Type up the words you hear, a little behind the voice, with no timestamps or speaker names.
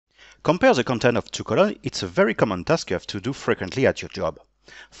Compare the content of two columns. It's a very common task you have to do frequently at your job.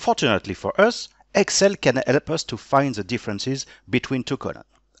 Fortunately for us, Excel can help us to find the differences between two columns.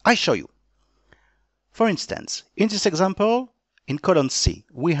 I show you. For instance, in this example, in column C,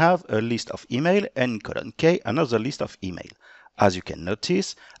 we have a list of email, and in column K, another list of email. As you can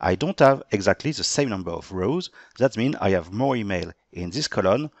notice, I don't have exactly the same number of rows. That means I have more email in this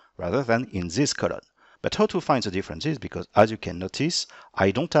column rather than in this column. But how to find the differences? Because as you can notice, I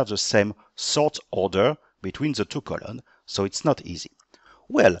don't have the same sort order between the two columns, so it's not easy.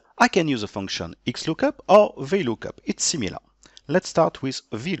 Well, I can use a function XLOOKUP or VLOOKUP. It's similar. Let's start with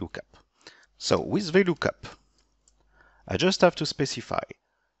VLOOKUP. So with VLOOKUP, I just have to specify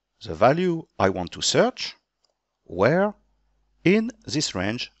the value I want to search, where in this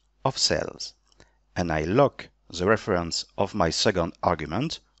range of cells. And I lock the reference of my second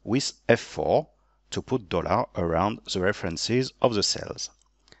argument with F4 to put $ around the references of the cells.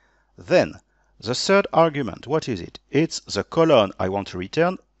 Then the third argument, what is it? It's the column I want to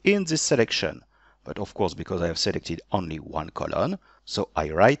return in this selection. But of course, because I have selected only one column, so I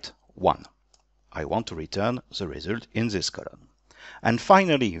write 1. I want to return the result in this column. And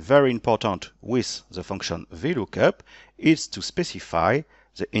finally, very important with the function VLOOKUP is to specify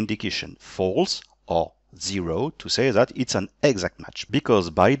the indication false or 0 to say that it's an exact match. Because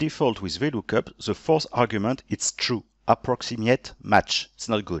by default with VLOOKUP, the fourth argument is true, approximate match. It's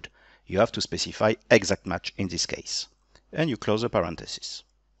not good. You have to specify exact match in this case. And you close the parenthesis.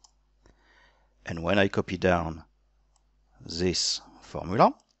 And when I copy down this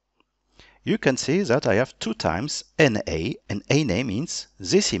formula, you can see that I have 2 times NA, and NA means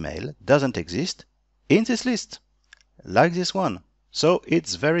this email doesn't exist in this list, like this one. So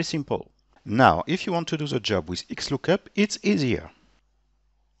it's very simple. Now, if you want to do the job with XLOOKUP, it's easier,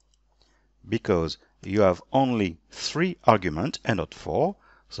 because you have only 3 arguments and not 4.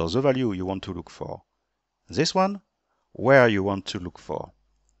 So the value you want to look for, this one, where you want to look for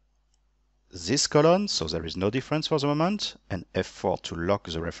this column, so there is no difference for the moment, and F4 to lock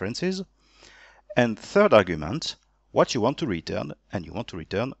the references. And third argument, what you want to return, and you want to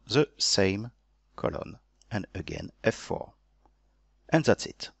return the same column. And again, F4. And that's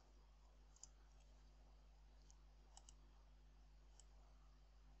it.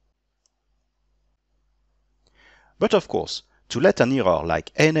 But of course, to let an error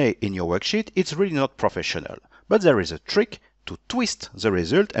like NA in your worksheet, it's really not professional. But there is a trick to twist the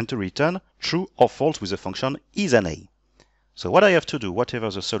result and to return true or false with the function ISNA. So what I have to do,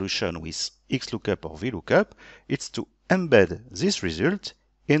 whatever the solution with XLOOKUP or VLOOKUP, it's to embed this result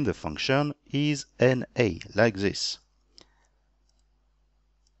in the function ISNA, like this.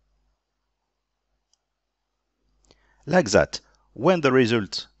 Like that. When the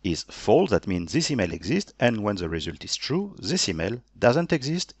result is false, that means this email exists, and when the result is true, this email doesn't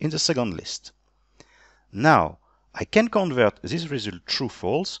exist in the second list. Now, I can convert this result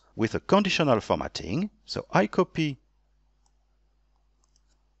true-false with a conditional formatting. So I copy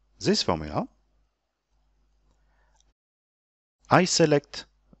this formula. I select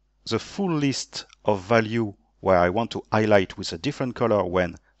the full list of value where I want to highlight with a different color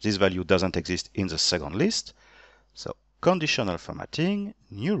when this value doesn't exist in the second list. So conditional formatting,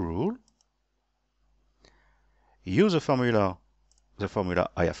 new rule, use the formula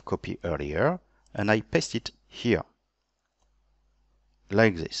I have copied earlier, and I paste it here,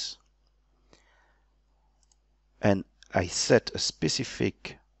 like this. And I set a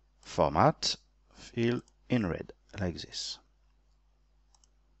specific format, fill in red, like this.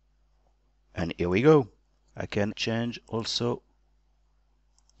 And here we go. I can change also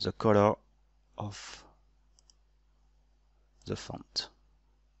the color of the font.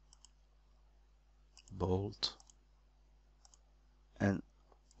 Bold and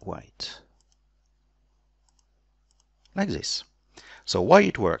white. Like this. So why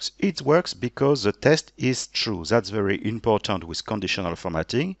it works? It works because the test is true. That's very important with conditional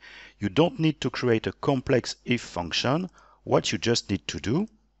formatting. You don't need to create a complex if function. What you just need to do,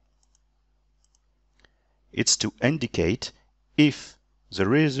 it's to indicate if the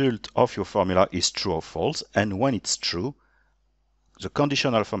result of your formula is true or false, and when it's true, the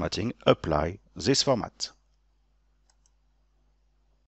conditional formatting apply this format.